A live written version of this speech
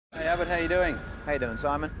Albert, how you doing? How you doing,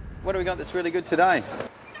 Simon? What do we got that's really good today?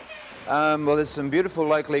 Well, there's some beautiful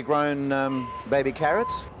locally grown baby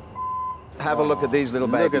carrots. Have a look at these little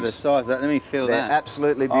babies. Look at the size of that. Let me feel They're that.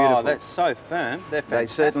 absolutely beautiful. Oh, that's so firm. They're fantastic, They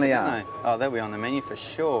certainly are. aren't they? Oh, they'll be on the menu for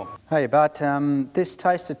sure. Hey, Bart, this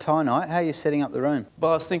Taste of Thai night, how are you setting up the room?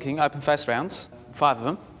 Well, I was thinking open face rounds, 5 of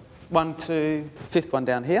them. 1 to 5th one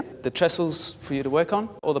down here. The trestles for you to work on.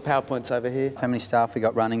 All the PowerPoints over here. How many staff we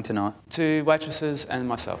got running tonight? 2 waitresses and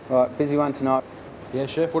myself. Right, busy one tonight. Yeah,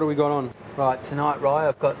 Chef, what have we got on? Right, tonight, Rye,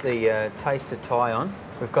 I've got the Taste of Thai on.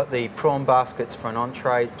 We've got the prawn baskets for an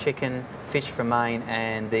entree, chicken, fish for main,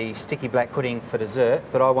 and the sticky black pudding for dessert.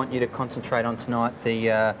 But I want you to concentrate on tonight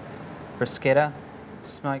the bruschetta,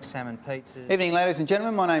 smoked salmon pizzas. Evening, ladies and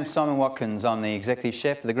gentlemen. My name's Simon Watkins. I'm the Executive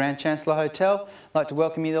Chef of the Grand Chancellor Hotel. I'd like to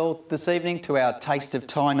welcome you all this evening to our Taste of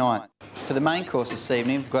Thai night. For the main course this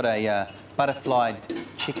evening, we've got a butterflied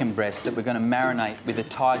chicken breast that we're going to marinate with a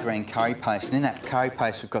Thai green curry paste. And in that curry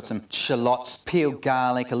paste, we've got some shallots, peeled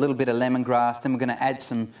garlic, a little bit of lemongrass. Then we're going to add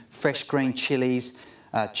some fresh green chillies,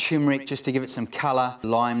 turmeric just to give it some colour,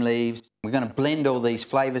 lime leaves. We're going to blend all these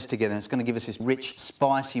flavours together and it's going to give us this rich,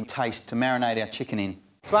 spicy taste to marinate our chicken in.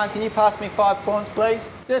 Tuan, can you pass me 5 prawns, please?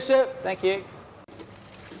 Yes, sir. Thank you.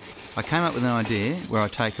 I came up with an idea where I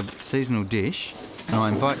take a seasonal dish and I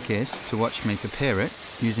invite guests to watch me prepare it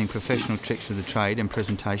using professional tricks of the trade and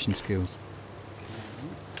presentation skills.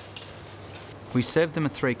 We serve them a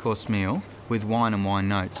 3-course meal with wine and wine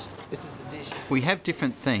notes. This is the dish. We have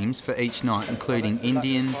different themes for each night, including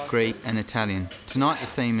Indian, Greek and Italian. Tonight the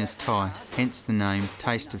theme is Thai, hence the name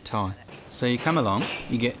Taste of Thai. So you come along,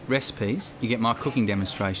 you get recipes, you get my cooking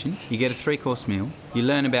demonstration, you get a 3-course meal, you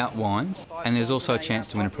learn about wines, and there's also a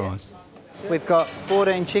chance to win a prize. We've got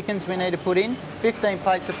 14 chickens we need to put in, 15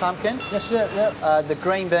 plates of pumpkin. Yes, sir. Yep. The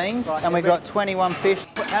green beans, and we've got 21 fish.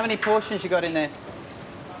 How many portions you got in there?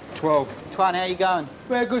 12. Tuan, how you going?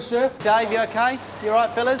 Very good, sir. Dave, you okay? You all right,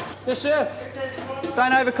 fellas? Yes, sir.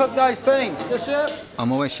 Don't overcook those beans. Yes, sir.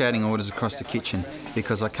 I'm always shouting orders across the kitchen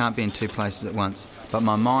because I can't be in 2 places at once, but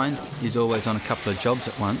my mind is always on a couple of jobs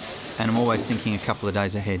at once, and I'm always thinking a couple of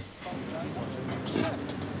days ahead.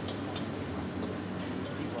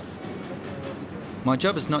 My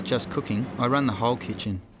job is not just cooking, I run the whole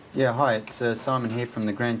kitchen. Yeah, hi, it's Simon here from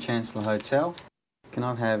the Grand Chancellor Hotel. Can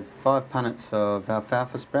I have 5 punnets of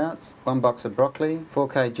alfalfa sprouts, 1 box of broccoli, 4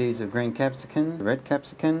 kgs of green capsicum, red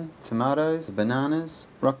capsicum, tomatoes, bananas,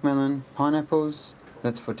 rockmelon, pineapples.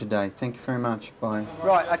 That's for today. Thank you very much. Bye.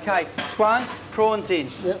 Right, okay. Tuan, prawns in.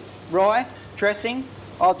 Yep. Rye, dressing.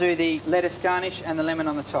 I'll do the lettuce garnish and the lemon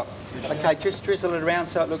on the top. Okay, just drizzle it around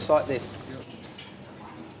so it looks like this.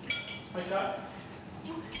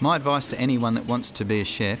 My advice to anyone that wants to be a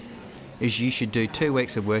chef is you should do 2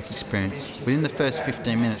 weeks of work experience. Within the first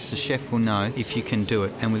 15 minutes, the chef will know if you can do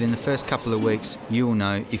it, and within the first couple of weeks, you will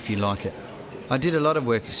know if you like it. I did a lot of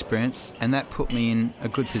work experience, and that put me in a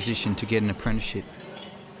good position to get an apprenticeship.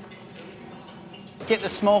 Get the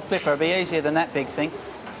small flipper, it'll be easier than that big thing.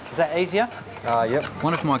 Is that easier? Yep.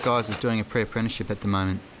 One of my guys is doing a pre-apprenticeship at the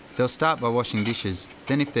moment. They'll start by washing dishes,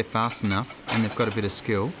 then if they're fast enough and they've got a bit of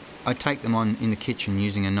skill, I take them on in the kitchen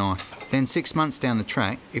using a knife. Then 6 months down the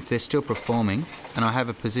track, if they're still performing and I have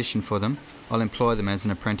a position for them, I'll employ them as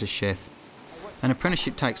an apprentice chef. An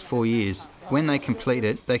apprenticeship takes 4 years. When they complete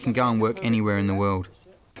it, they can go and work anywhere in the world.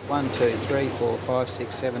 1, 2, 3, 4, 5,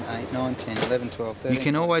 6, 7, 8, 9, 10, 11, 12, 13. You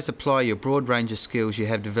can always apply your broad range of skills you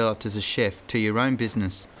have developed as a chef to your own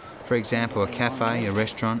business. For example, a cafe, a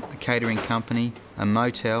restaurant, a catering company, a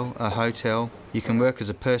motel, a hotel. You can work as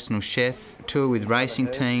a personal chef, tour with racing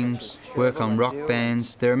teams, work on rock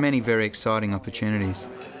bands. There are many very exciting opportunities.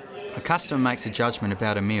 A customer makes a judgment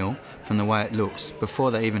about a meal from the way it looks before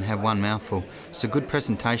they even have one mouthful, so good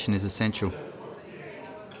presentation is essential.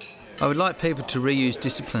 I would like people to reuse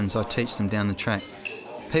disciplines I teach them down the track.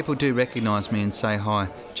 People do recognise me and say hi,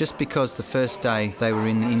 just because the first day they were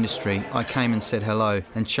in the industry I came and said hello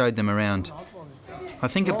and showed them around. I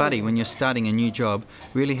think a buddy when you're starting a new job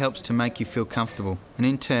really helps to make you feel comfortable and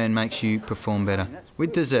in turn makes you perform better.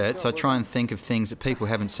 With desserts I try and think of things that people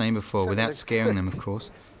haven't seen before without scaring them, of course.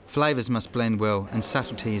 Flavours must blend well and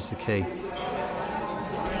subtlety is the key.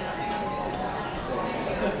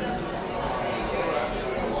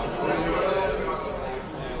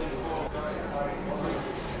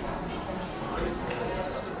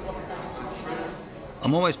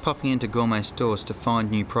 I'm always popping into gourmet stores to find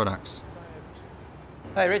new products.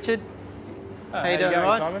 Hey Richard, how you doing, going, all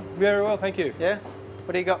right? Simon? Very well, thank you. Yeah?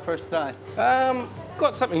 What do you got for us today?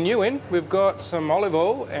 got something new in. We've got some olive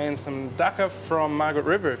oil and some ducker from Margaret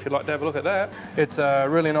River, if you'd like to have a look at that. It's a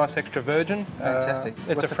really nice extra virgin. Fantastic.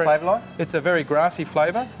 It's What's the flavour like? It's a very grassy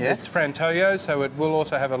flavour. Yeah. It's Frantoio, so it will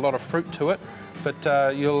also have a lot of fruit to it,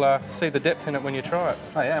 but you'll see the depth in it when you try it.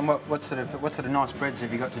 Oh yeah, and what sort of nice breads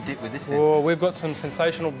have you got to dip with this then? Well, we've got some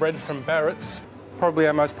sensational bread from Barrett's, probably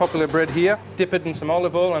our most popular bread here. Dip it in some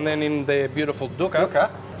olive oil and then in their beautiful dukkha.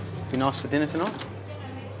 Dukkha. Be nice for dinner tonight.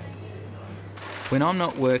 When I'm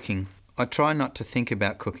not working, I try not to think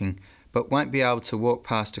about cooking, but won't be able to walk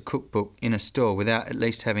past a cookbook in a store without at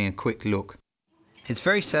least having a quick look. It's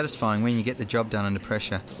very satisfying when you get the job done under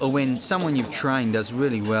pressure, or when someone you've trained does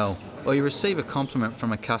really well, or you receive a compliment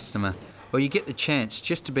from a customer, or you get the chance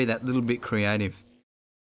just to be that little bit creative.